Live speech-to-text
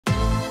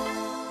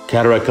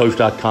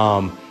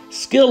CataractCoach.com,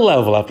 skill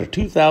level after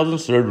 2,000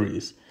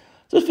 surgeries.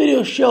 This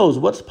video shows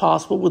what's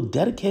possible with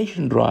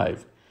dedication and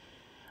drive.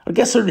 Our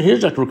guest surgeon here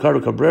is Dr.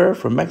 Ricardo Cabrera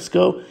from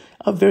Mexico,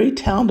 a very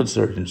talented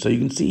surgeon. So you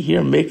can see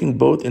here making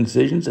both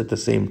incisions at the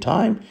same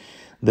time.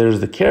 There's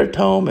the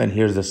keratome and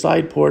here's the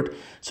side port.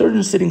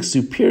 Surgeon sitting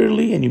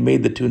superiorly, and you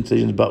made the two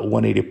incisions about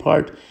 180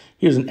 apart.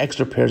 Here's an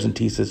extra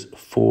paracentesis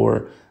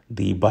for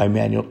the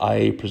bimanual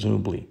IA,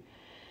 presumably.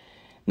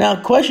 Now,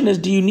 the question is,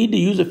 do you need to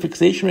use a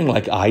fixation ring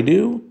like I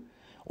do?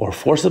 Or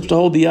forceps to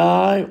hold the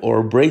eye,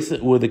 or brace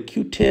it with a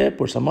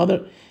Q-tip or some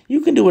other?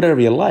 You can do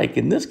whatever you like.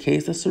 In this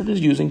case, the surgeon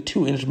is using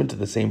two instruments at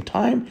the same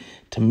time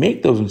to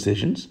make those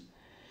incisions.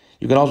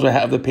 You can also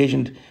have the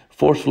patient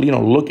forcefully,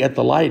 look at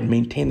the light and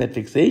maintain that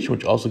fixation,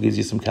 which also gives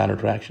you some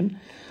countertraction.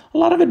 A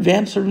lot of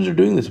advanced surgeons are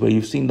doing this way.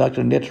 You've seen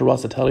Dr. Neto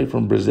Rossatelli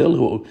from Brazil,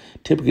 who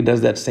typically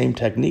does that same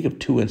technique of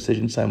two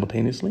incisions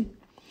simultaneously.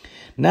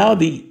 Now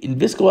the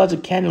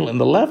viscoelastic cannula in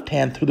the left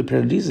hand through the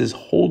paracentesis is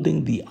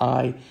holding the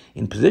eye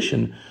in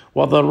position,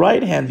 while the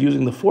right hand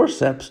using the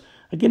forceps,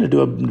 again, to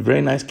do a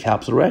very nice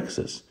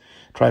capsulorhexis.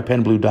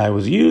 Trypan blue dye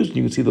was used.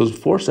 You can see those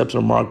forceps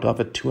are marked off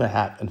at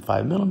 2.5 and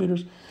 5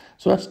 millimeters.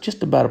 So that's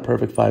just about a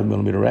perfect 5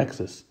 millimeter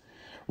rhexis.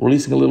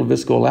 Releasing a little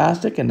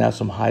viscoelastic, and now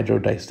some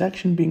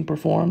hydrodissection being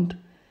performed.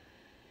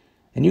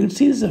 And you can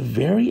see this is a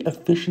very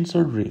efficient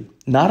surgery.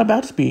 Not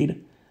about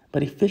speed,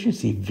 but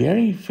efficiency.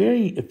 Very,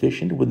 very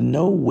efficient with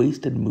no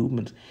wasted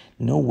movements,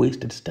 no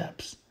wasted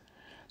steps.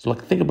 So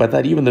think about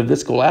that. Even the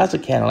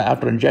viscoelastic cannula,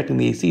 after injecting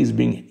the AC, is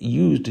being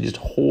used to just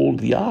hold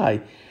the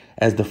eye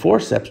as the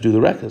forceps do the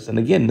rhexis. And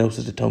again, no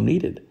cystotome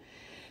needed.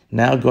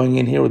 Now going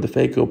in here with the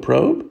phaco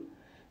probe,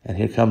 and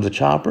here comes a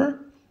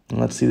chopper. And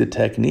let's see the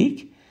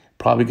technique.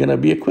 Probably going to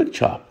be a quick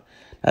chop.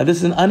 Now this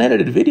is an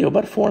unedited video,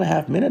 about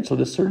 4.5 minutes, so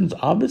the surgeon's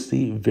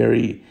obviously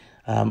very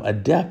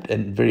adept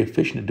and very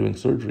efficient at doing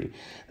surgery.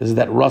 This is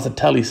that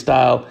Rossatelli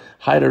style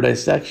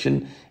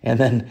hydrodissection and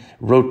then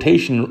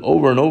rotation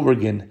over and over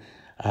again.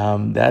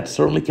 That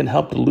certainly can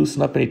help to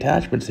loosen up any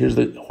attachments. Here's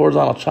the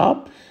horizontal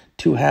chop,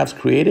 two halves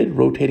created,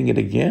 rotating it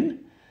again.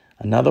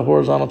 Another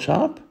horizontal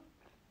chop.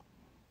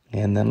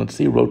 And then let's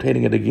see,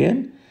 rotating it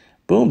again.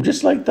 Boom,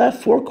 just like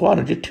that, 4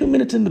 quadrants. You're 2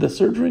 minutes into the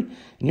surgery,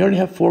 and you already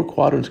have 4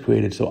 quadrants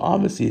created. So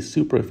obviously, it's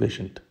super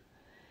efficient.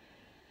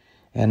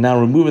 And now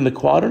removing the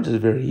quadrants is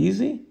very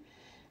easy.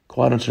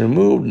 Quadrants are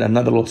removed,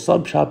 another little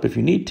sub chop if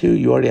you need to.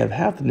 You already have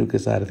half the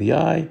nucleus out of the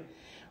eye.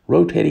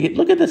 Rotating it.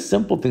 Look at the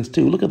simple things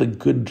too. Look at the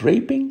good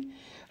draping.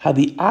 How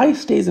the eye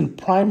stays in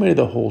primary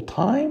the whole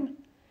time.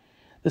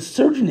 The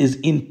surgeon is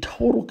in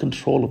total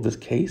control of this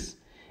case,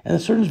 and the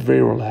surgeon is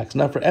very relaxed.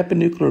 Now for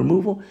epinuclear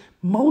removal,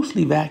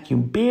 mostly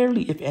vacuum,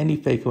 barely if any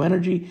phaco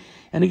energy,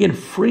 and again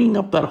freeing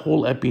up that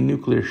whole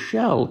epinuclear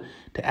shell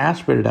to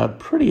aspirate it out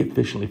pretty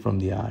efficiently from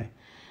the eye.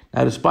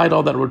 Now, despite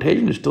all that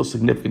rotation, there's still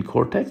significant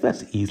cortex.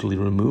 That's easily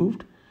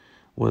removed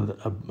with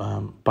a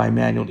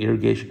bimanual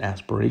irrigation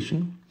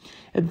aspiration.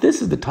 And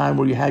this is the time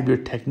where you have your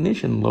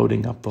technician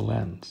loading up the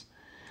lens.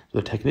 So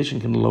the technician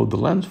can load the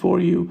lens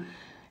for you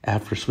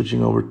after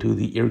switching over to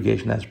the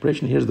irrigation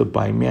aspiration. Here's the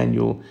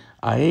bimanual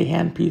IA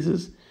hand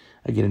pieces.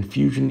 Again,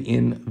 infusion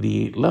in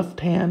the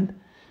left hand,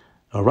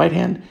 right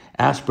hand,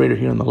 aspirator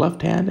here in the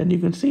left hand, and you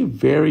can see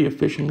very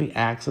efficiently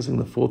accessing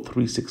the full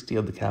 360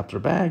 of the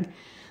capsular bag.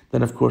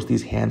 Then, of course,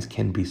 these hands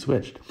can be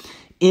switched.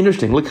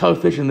 Interesting. Look how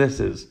efficient this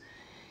is.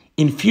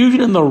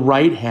 Infusion in the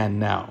right hand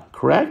now,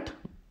 correct?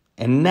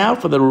 And now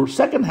for the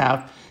second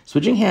half,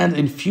 switching hands,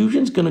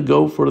 infusion's going to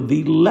go for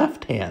the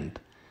left hand.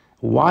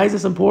 Why is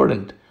this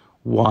important?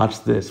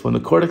 Watch this. When the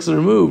cortex is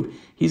removed,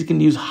 he's going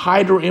to use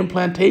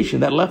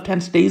hydroimplantation. That left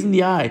hand stays in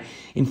the eye,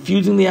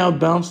 infusing the eye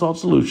with balanced salt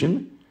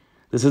solution.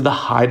 This is the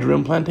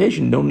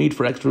hydroimplantation. No need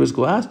for extra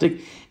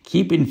viscoelastic.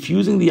 Keep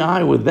infusing the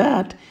eye with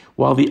that,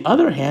 while the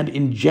other hand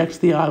injects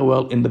the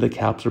IOL into the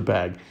capsular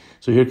bag.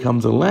 So here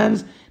comes the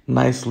lens,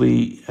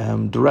 nicely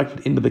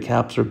directed into the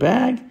capsular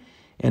bag.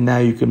 And now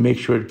you can make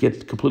sure it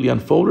gets completely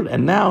unfolded.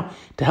 And now,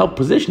 to help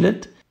position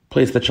it,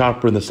 place the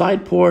chopper in the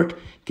side port,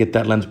 get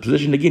that lens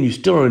positioned. Again, you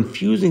still are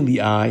infusing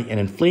the eye and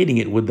inflating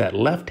it with that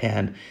left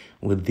hand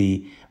with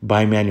the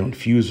bimanual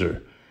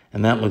infuser.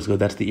 And that looks good.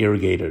 That's the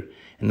irrigator.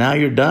 And now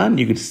you're done.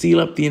 You can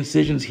seal up the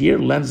incisions here.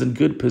 Lens in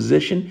good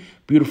position.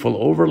 Beautiful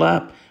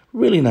overlap.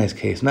 Really nice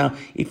case. Now,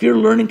 if you're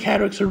learning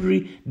cataract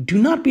surgery,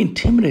 do not be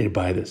intimidated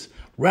by this.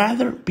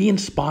 Rather, be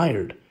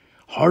inspired.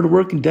 Hard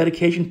work and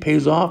dedication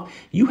pays off.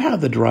 You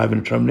have the drive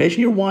and determination.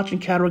 You're watching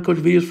Cataract Coach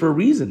videos for a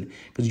reason,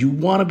 because you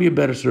want to be a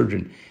better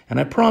surgeon. And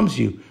I promise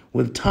you,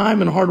 with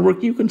time and hard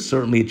work, you can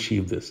certainly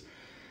achieve this.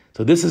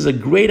 So this is a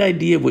great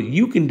idea of what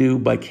you can do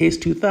by case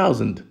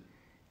 2000.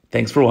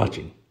 Thanks for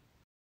watching.